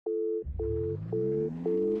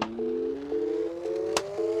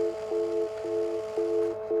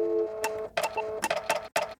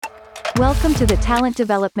Welcome to the Talent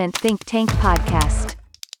Development Think Tank podcast,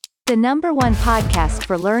 the #1 podcast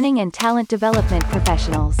for learning and talent development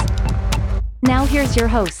professionals. Now here's your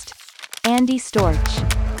host, Andy Storch.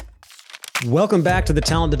 Welcome back to the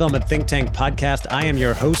Talent Development Think Tank podcast. I am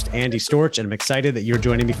your host, Andy Storch, and I'm excited that you're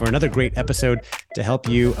joining me for another great episode to help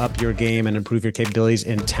you up your game and improve your capabilities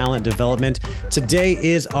in talent development. Today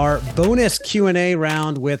is our bonus Q&A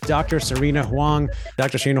round with Dr. Serena Huang.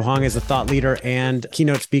 Dr. Serena Huang is a thought leader and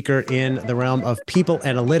keynote speaker in the realm of people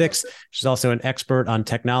analytics. She's also an expert on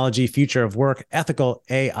technology, future of work, ethical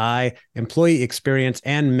AI, employee experience,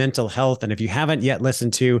 and mental health. And if you haven't yet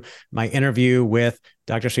listened to my interview with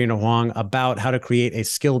Dr. Serena Huang about how to create a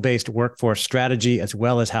skill-based workforce strategy, as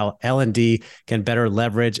well as how L&D can better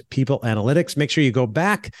leverage people analytics, make sure you go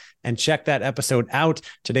back and check that episode out.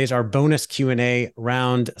 Today's our bonus Q&A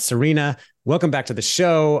round. Serena, welcome back to the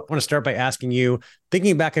show. I want to start by asking you,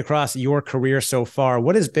 thinking back across your career so far,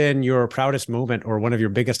 what has been your proudest moment or one of your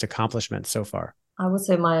biggest accomplishments so far? I would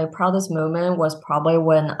say my proudest moment was probably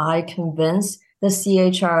when I convinced the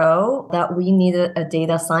CHRO that we needed a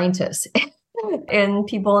data scientist in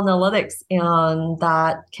people analytics, and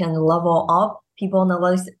that can level up people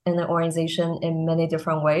analytics in an organization in many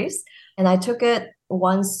different ways. And I took it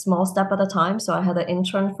one small step at a time. So I had an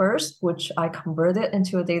intern first, which I converted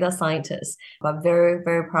into a data scientist. But very,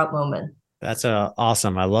 very proud moment. That's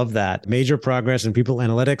awesome. I love that. Major progress in people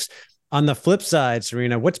analytics. On the flip side,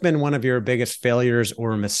 Serena, what's been one of your biggest failures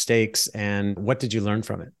or mistakes, and what did you learn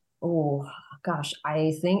from it? Oh, gosh,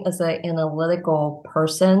 I think as an analytical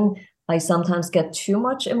person, I sometimes get too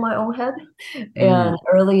much in my own head. And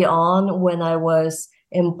early on, when I was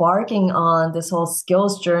embarking on this whole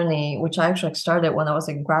skills journey, which I actually started when I was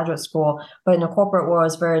in graduate school, but in the corporate world,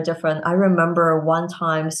 it's very different. I remember one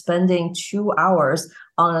time spending 2 hours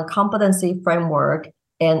on a competency framework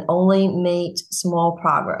and only made small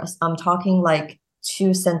progress. I'm talking like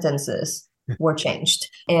 2 sentences were changed.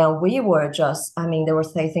 And we were just, there were,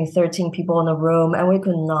 I think, 13 people in the room, and we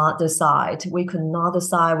could not decide. We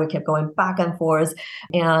kept going back and forth.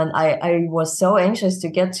 And I was so anxious to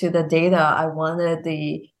get to the data. I wanted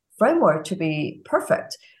the framework to be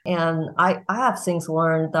perfect. And I have since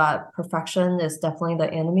learned that perfection is definitely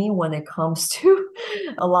the enemy when it comes to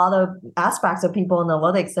a lot of aspects of people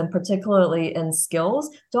analytics, and particularly in skills.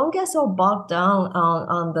 Don't get so bogged down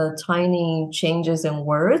on the tiny changes in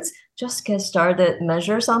words. Just get started,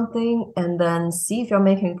 measure something, and then see if you're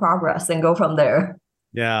making progress and go from there.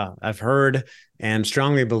 Yeah, I've heard and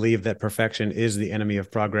strongly believe that perfection is the enemy of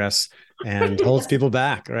progress and holds people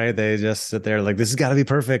back, right? They just sit there like, this has got to be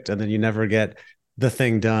perfect. And then you never get the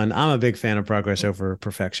thing done. I'm a big fan of progress over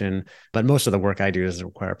perfection, but most of the work I do doesn't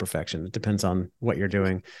require perfection. It depends on what you're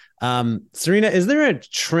doing. Serena, is there a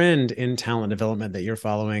trend in talent development that you're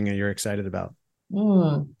following and you're excited about?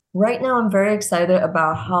 Right now, I'm very excited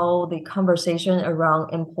about how the conversation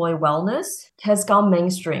around employee wellness has gone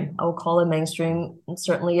mainstream. I will call it mainstream.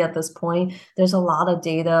 Certainly at this point, there's a lot of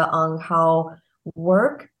data on how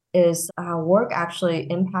work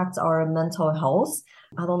actually impacts our mental health.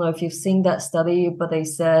 I don't know if you've seen that study, but they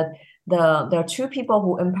said there are 2 people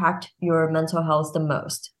who impact your mental health the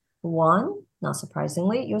most. One, not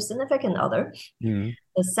surprisingly, your significant other.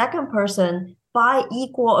 The second person, by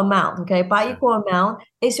equal amount,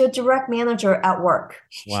 is your direct manager at work.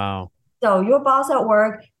 Wow. So your boss at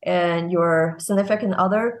work and your significant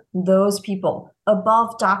other, those people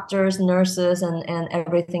above doctors, nurses, and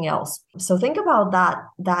everything else. So think about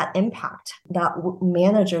that impact that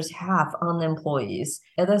managers have on employees.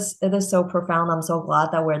 It is so profound. I'm so glad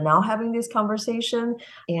that we're now having this conversation.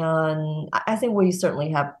 And I think we certainly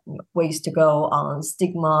have ways to go on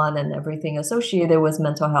stigma and everything associated with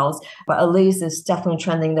mental health, but at least it's definitely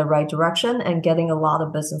trending the right direction and getting a lot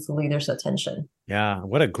of business leaders' attention. Yeah,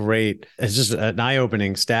 it's just an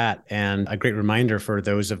eye-opening stat and a great reminder for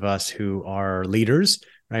those of us who are leaders,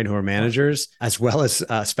 right, who are managers, as well as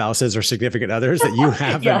spouses or significant others, that you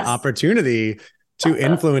have an opportunity to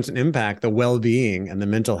influence and impact the well-being and the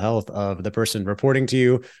mental health of the person reporting to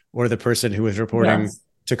you or the person who is reporting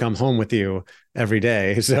to come home with you every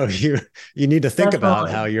day. So you need to think about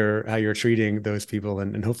how you're treating those people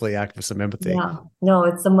and hopefully act with some empathy. Yeah, no,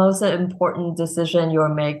 it's the most important decision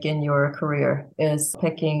you'll make in your career is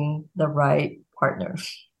picking the right partner.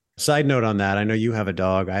 Side note on that, I know you have a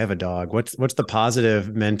dog. I have a dog. What's the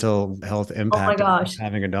positive mental health impact of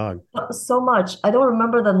having a dog? So much. I don't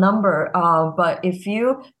remember the number, but if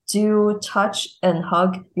you do touch and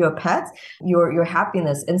hug your pet, your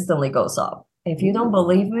happiness instantly goes up. If you don't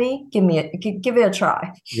believe me, give it a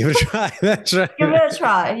try. Give it a try. That's right. Give it a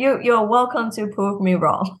try. You're welcome to prove me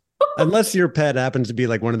wrong. Unless your pet happens to be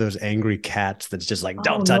like one of those angry cats that's just like, Oh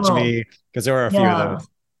don't touch no. me, because there are a few of Yeah. those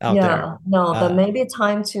out there. Yeah. No, then Uh, maybe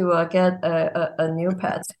time to get a new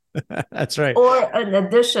pet that's right. or an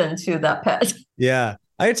addition to that pet. Yeah.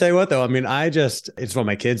 I tell you what, though, I mean, it's what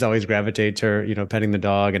my kids always gravitate to, petting the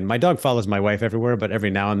dog. And my dog follows my wife everywhere, but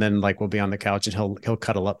every now and then, like, we'll be on the couch and he'll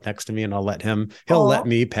cuddle up next to me and he'll let Oh,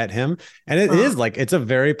 me pet him. And it uh, is like, it's a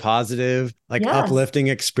very positive, like yes, uplifting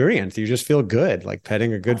experience. You just feel good, like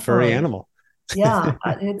petting a good furry definitely. animal. Yeah,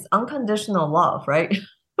 it's unconditional love, right?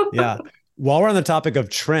 Yeah. While we're on the topic of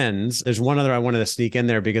trends, there's one other I wanted to sneak in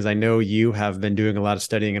there because I know you have been doing a lot of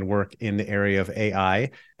studying and work in the area of AI.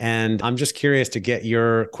 And I'm just curious to get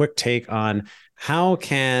your quick take on how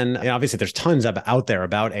obviously there's tons out there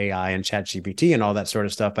about AI and ChatGPT and all that sort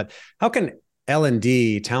of stuff, but how can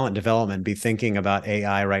L&D, talent development, be thinking about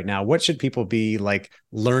AI right now? What should people be like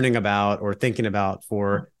learning about or thinking about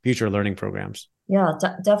for future learning programs? Yeah,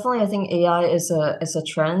 definitely. I think AI is a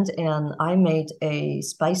trend, and I made a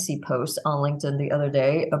spicy post on LinkedIn the other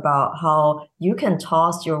day about how you can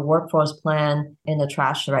toss your workforce plan in the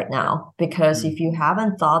trash right now. Because Mm. if you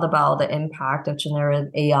haven't thought about the impact of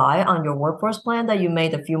generative AI on your workforce plan that you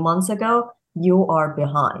made a few months ago, you are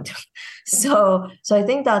behind. So I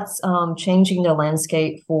think that's changing the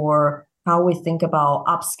landscape for how we think about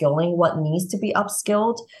upskilling, what needs to be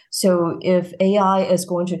upskilled. So if AI is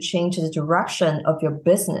going to change the direction of your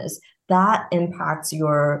business, that impacts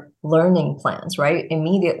your learning plans, right?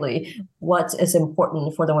 Immediately, what is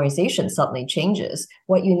important for the organization suddenly changes.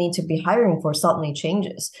 What you need to be hiring for suddenly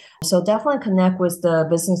changes. So definitely connect with the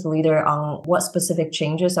business leader on what specific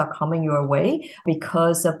changes are coming your way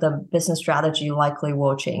because of the business strategy likely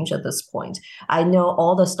will change at this point. I know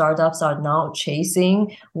all the startups are now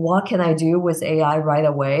chasing what can I do with AI right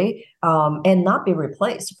away and not be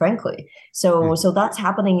replaced, frankly. So that's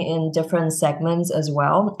happening in different segments as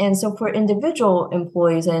well. And so for individual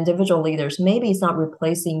employees and individual leaders, maybe it's not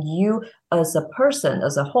replacing you as a person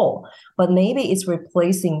as a whole, but maybe it's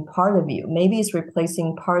replacing part of you. Maybe it's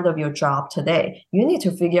replacing part of your job today. You need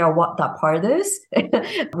to figure out what that part is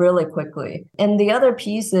really quickly. And the other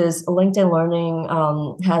piece is LinkedIn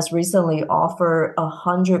Learning has recently offered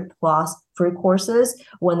 100+ free courses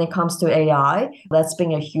when it comes to AI. That's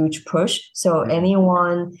been a huge push. So Mm.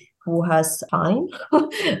 anyone who has time,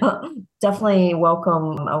 definitely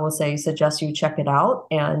welcome. I would say suggest you check it out.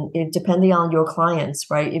 And it depending on your clients,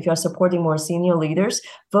 right? If you're supporting more senior leaders,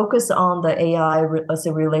 focus on the AI as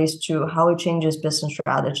it relates to how it changes business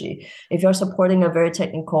strategy. If you're supporting a very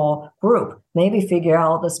technical group, maybe figure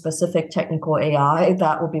out the specific technical AI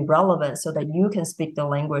that will be relevant so that you can speak the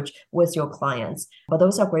language with your clients. But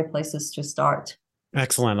those are great places to start.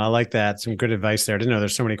 Excellent. I like that. Some good advice there. I didn't know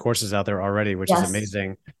there's so many courses out there already, which is Yes.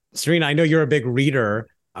 amazing. Serena, I know you're a big reader.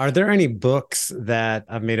 Are there any books that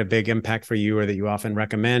have made a big impact for you or that you often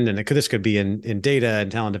recommend? And this could be in data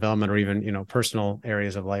and talent development or even, personal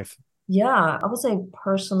areas of life. Yeah, I would say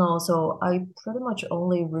personal. So I pretty much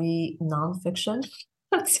only read nonfiction.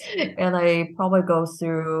 And I probably go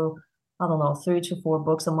through, I don't know, 3 to 4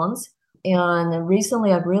 books a month. And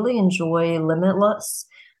recently I really enjoy Limitless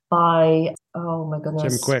by, oh my Jim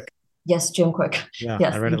goodness. Quick. Yes, Jim Quick. Yeah, I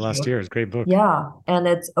Yes, read it thank last you. year. It's a great book. Yeah, and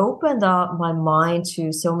it's opened up my mind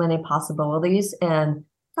to so many possibilities. And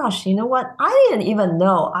gosh, you know what? I didn't even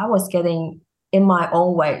know I was getting in my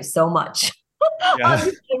own way so much. Yeah.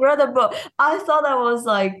 I read the book. I thought I was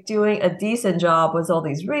like doing a decent job with all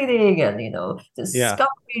these reading and Yeah.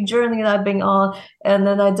 discovery journey that I've been on. And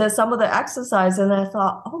then I did some of the exercise and I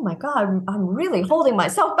thought, oh my God, I'm really holding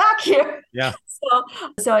myself back here. Yeah.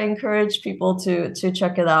 So I encourage people to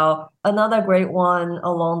check it out. Another great one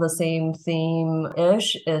along the same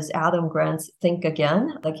theme-ish is Adam Grant's Think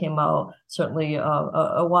Again that came out certainly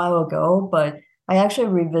a while ago, but I actually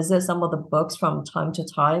revisit some of the books from time to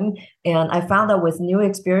time, and I found that with new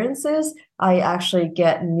experiences, I actually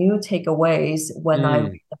get new takeaways when I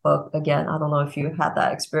Mm. read the book again. I don't know if you had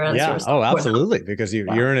that experience Yeah. yourself Oh, or not. absolutely. Because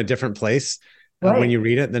Yeah, you're in a different place when right. you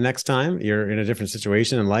read it the next time. You're in a different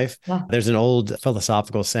situation in life. Yeah. There's an old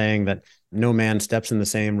philosophical saying that no man steps in the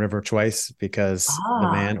same river twice because the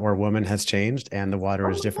Ah, man or woman has changed and the water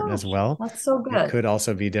oh is my different as gosh, well. that's so It good. could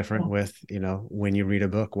also be different Yeah. with, when you read a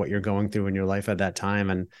book, what you're going through in your life at that time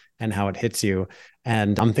and how it hits you.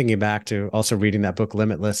 And I'm thinking back to also reading that book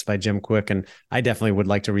Limitless by Jim Quick. And I definitely would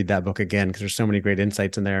like to read that book again because there's so many great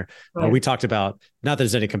insights in there. We Right. talked about, not that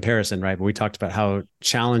there's any comparison, right? But we talked about how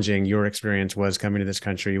challenging your experience was coming to this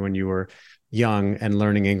country when you were young and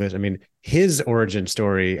learning English. I mean, his origin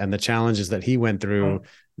story and the challenges that he went through, Right.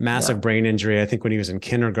 massive Yeah. brain injury, I think when he was in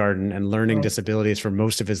kindergarten, and learning Right. disabilities for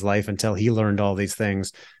most of his life until he learned all these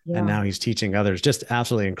things. And Yeah. now he's teaching others. Just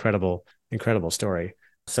absolutely incredible, incredible story.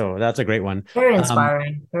 So that's a great one. Very Um,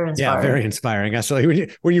 inspiring. Very yeah, very inspiring. inspiring.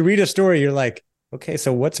 Absolutely. When you read a story, you're like, okay,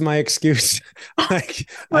 so what's my excuse? Like,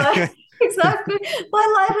 Right. I, Exactly.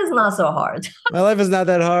 My life is not so hard. my life is not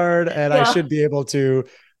that hard, and I Yeah. should be able to.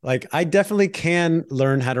 Like, I definitely can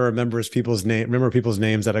learn how to remember people's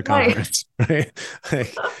names at a Right. conference, right?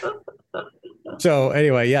 Like, so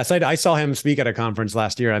anyway, yes, I saw him speak at a conference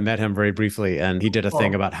last year. I met him very briefly, and he did a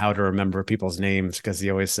thing Cool. about how to remember people's names, because he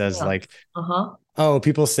always says Yeah. like, Uh-huh. oh,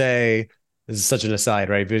 people say, this is such an aside,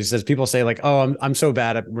 right? But he says people say like, oh, I'm so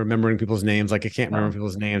bad at remembering people's names, like I can't Yeah. remember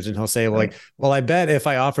people's names. And he'll say, Right. well, I bet if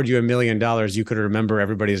I offered you $1 million, you could remember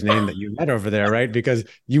everybody's name that you met over there, right? Because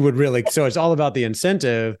you would really. So it's all about the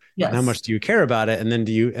incentive and how Yes. much do you care about it, and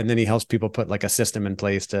then he helps people put like a system in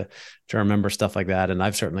place to remember stuff like that. And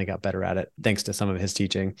I've certainly got better at it thanks to some of his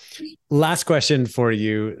teaching. Last question for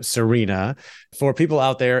you, Serena. For people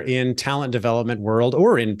out there in talent development world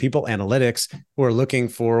or in people analytics who are looking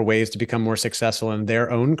for ways to become more successful in their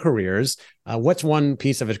own careers, what's one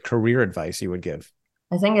piece of a career advice you would give?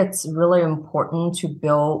 I think it's really important to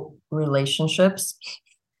build relationships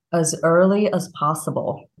as early as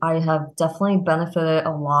possible. I have definitely benefited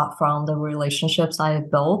a lot from the relationships I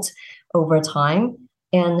have built over time,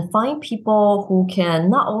 and find people who can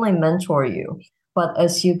not only mentor you, but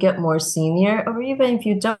as you get more senior, or even if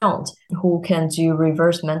you don't, who can do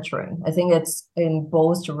reverse mentoring. I think it's in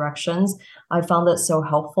both directions. I found it so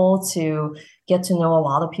helpful to get to know a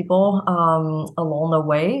lot of people along the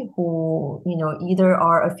way who, either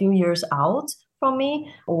are a few years out from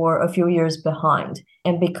me or a few years behind.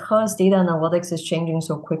 And because data analytics is changing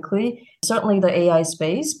so quickly, certainly the AI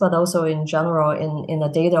space, but also in general in the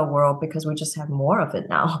data world, because we just have more of it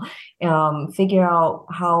now, figure out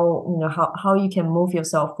how you can move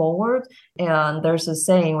yourself forward. And there's a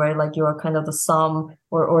saying, right? Like you're kind of the sum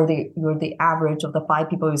or you're the average of the 5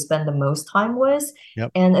 people you spend the most time with.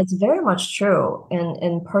 Yep. And it's very much true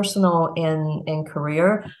in personal and in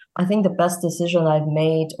career. I think the best decision I've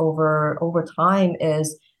made over time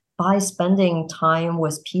is by spending time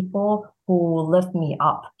with people who lift me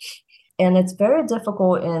up. And it's very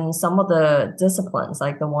difficult in some of the disciplines,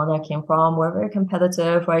 like the one I came from. We're very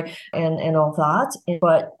competitive, right? And all that.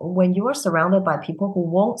 But when you are surrounded by people who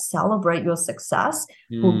won't celebrate your success,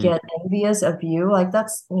 who Mm, get envious of you, like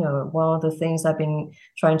that's, one of the things I've been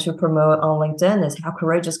trying to promote on LinkedIn is have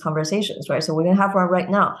courageous conversations, right? So we can have one right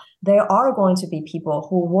now. There are going to be people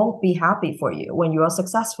who won't be happy for you when you are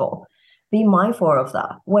successful. Be mindful of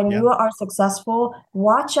that. When yeah. you are successful,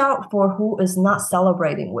 watch out for who is not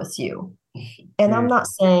celebrating with you. And I'm Mm, not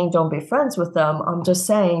saying don't be friends with them. I'm just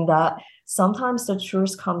saying that sometimes the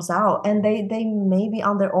truth comes out and they may be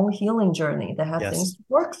on their own healing journey. They have things yes. to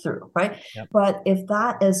work through, right? Yep. But if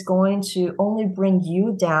that is going to only bring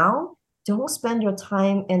you down, don't spend your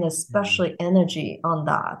time and Mm. especially energy on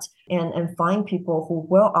that. And find people who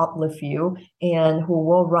will uplift you and who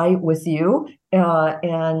will ride with you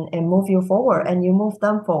and move you forward, and you move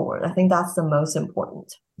them forward. I think that's the most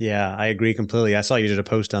important. Yeah, I agree completely. I saw you did a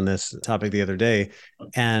post on this topic the other day,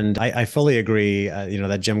 and I fully agree.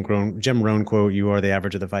 That Jim Rohn quote: "You are the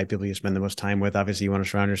average of the 5 people you spend the most time with." Obviously, you want to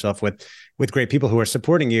surround yourself with great people who are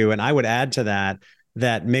supporting you. And I would add to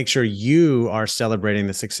that make sure you are celebrating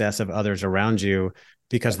the success of others around you,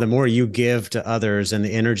 because the more you give to others and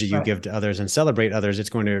the energy you Right. give to others and celebrate others, it's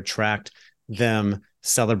going to attract them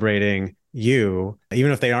celebrating you,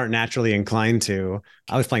 even if they aren't naturally inclined to.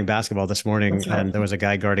 I was playing basketball this morning, That's right. and there was a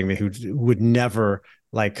guy guarding me who would never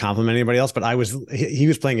like compliment anybody else, but he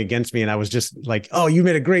was playing against me, and I was just like, oh, you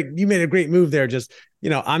made a great move there. Just,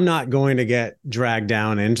 I'm not going to get dragged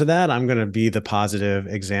down into that. I'm going to be the positive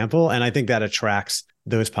example. And I think that attracts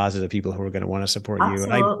those positive people who are going to want to support you.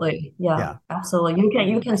 And Absolutely. Yeah, yeah, absolutely.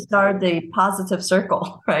 You can start the positive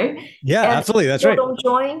circle, right? yeah, And if absolutely. That's people right. don't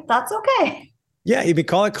join, that's okay. Yeah, you can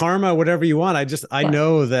call it karma, whatever you want. I Yeah.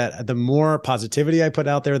 know that the more positivity I put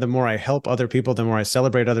out there, the more I help other people, the more I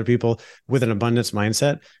celebrate other people with an abundance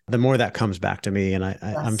mindset, the more that comes back to me. And I'm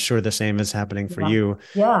Yes. sure the same is happening for Yeah. you.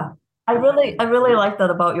 Yeah. I really like that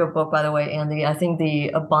about your book, by the way, Andy. I think the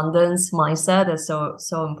abundance mindset is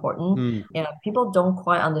so important. Mm, People don't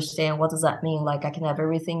quite understand what does that mean. Like I can have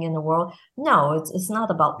everything in the world. No, it's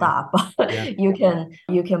not about yeah, that. But yeah. you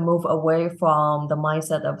can move away from the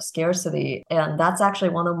mindset of scarcity. And that's actually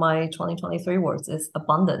one of my 2023 words is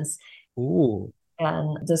abundance. Ooh,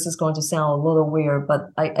 And this is going to sound a little weird, but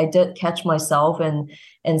I did catch myself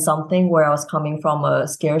in something where I was coming from a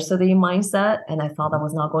scarcity mindset, and I thought I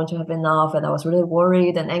was not going to have enough, and I was really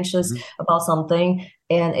worried and anxious Mhm. about something,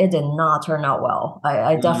 and it did not turn out well.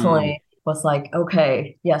 I Mm. definitely was like,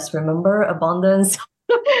 okay, yes, remember abundance.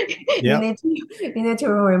 You Yep. need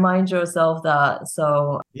to remind yourself that.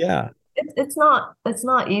 So Yeah. it's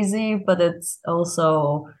not easy, but it's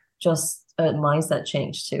also just a mindset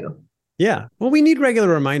change too. Yeah. Well, we need regular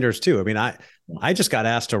reminders too. I mean, Yeah. I just got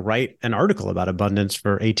asked to write an article about abundance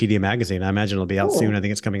for ATD magazine. I imagine it'll be out soon. I Oh,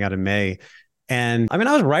 think it's coming out in May. And I mean,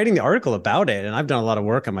 I was writing the article about it, and I've done a lot of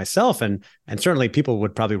work on myself, and certainly people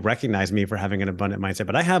would probably recognize me for having an abundant mindset.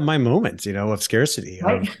 But I have my moments, of scarcity,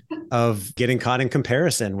 right. of getting caught in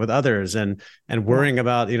comparison with others, and Yeah. worrying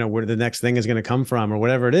about where the next thing is going to come from or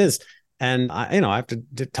whatever it is. And I have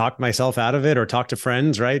to talk myself out of it or talk to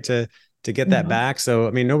friends, right, to get that Mhm. back. So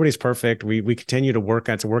I mean, nobody's perfect. We continue to work.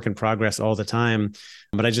 It's a work in progress all the time.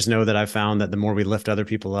 But I just know that I've found that the more we lift other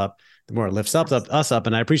people up, the more it lifts us up.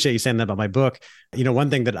 And I appreciate you saying that about my book.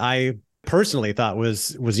 One thing that I personally thought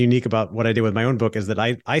was unique about what I did with my own book is that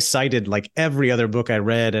I cited like every other book I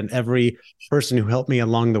read and every person who helped me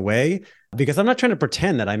along the way, because I'm not trying to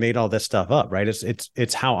pretend that I made all this stuff up, right?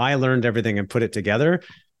 It's how I learned everything and put it together.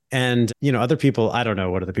 And other people, I don't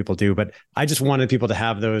know what other people do, but I just wanted people to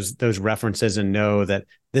have those references and know that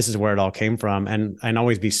this is where it all came from, and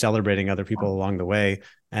always be celebrating other people along the way.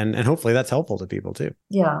 And hopefully that's helpful to people too.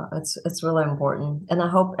 Yeah, it's really important. And I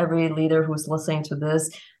hope every leader who's listening to this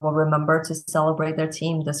will remember to celebrate their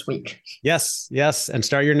team this week. Yes, yes. And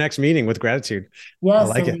start your next meeting with gratitude. I Yes,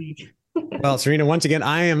 like it. indeed. Well, Serena, once again,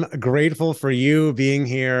 I am grateful for you being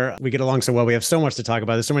here. We get along so well. We have so much to talk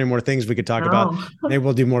about. There's so many more things we could talk about. Wow. Maybe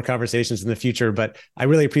we'll do more conversations in the future, but I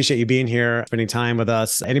really appreciate you being here, spending time with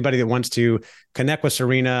us. Anybody that wants to connect with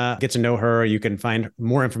Serena, get to know her, you can find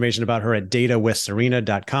more information about her at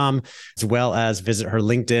datawithserena.com, as well as visit her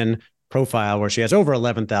LinkedIn profile where she has over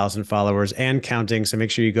 11,000 followers and counting. So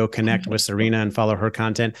make sure you go connect with Serena and follow her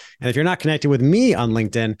content. And if you're not connected with me on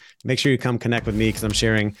LinkedIn, make sure you come connect with me because I'm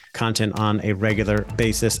sharing content on a regular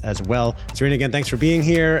basis as well. Serena, again, thanks for being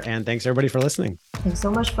here. And thanks everybody for listening. Thanks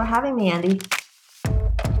so much for having me, Andy.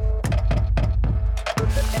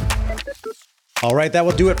 All right, that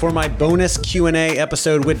will do it for my bonus Q&A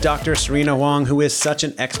episode with Dr. Serena Huang, who is such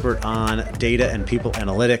an expert on data and people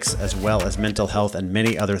analytics, as well as mental health and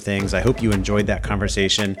many other things. I hope you enjoyed that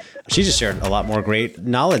conversation. She just shared a lot more great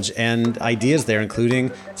knowledge and ideas there,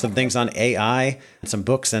 including some things on AI, and some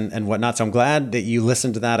books and whatnot. So I'm glad that you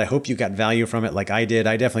listened to that. I hope you got value from it like I did.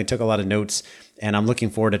 I definitely took a lot of notes, and I'm looking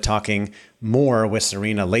forward to talking more with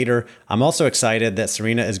Serena later. I'm also excited that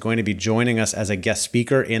Serena is going to be joining us as a guest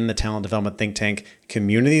speaker in the Talent Development Think Tank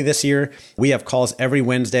community this year. We have calls every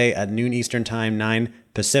Wednesday at noon Eastern Time, 9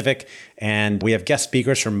 Pacific, and we have guest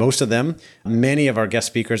speakers for most of them. Many of our guest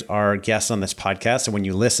speakers are guests on this podcast, so when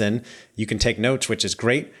you listen, you can take notes, which is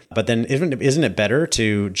great. But then isn't it better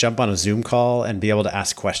to jump on a Zoom call and be able to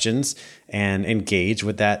ask questions and engage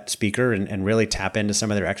with that speaker and really tap into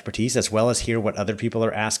some of their expertise, as well as hear what other people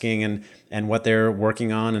are asking and what they're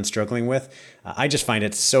working on and struggling with? I just find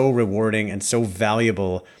it so rewarding and so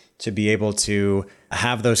valuable to be able to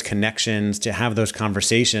have those connections, to have those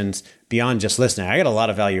conversations beyond just listening. I get a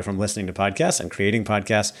lot of value from listening to podcasts and creating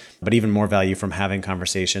podcasts, but even more value from having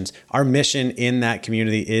conversations. Our mission in that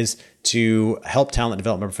community is to help talent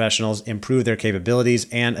development professionals improve their capabilities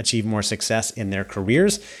and achieve more success in their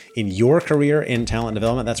careers, in your career in talent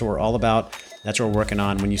development. That's what we're all about. That's what we're working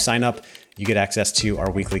on. When you sign up, you get access to our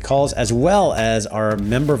weekly calls, as well as our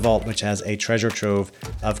member vault, which has a treasure trove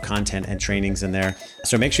of content and trainings in there.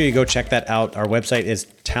 So make sure you go check that out. Our website is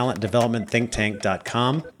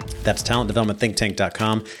talentdevelopmentthinktank.com. That's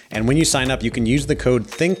talentdevelopmentthinktank.com. And when you sign up, you can use the code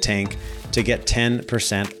ThinkTank to get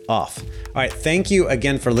 10% off. All right. Thank you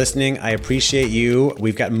again for listening. I appreciate you.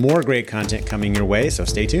 We've got more great content coming your way, so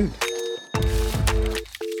stay tuned.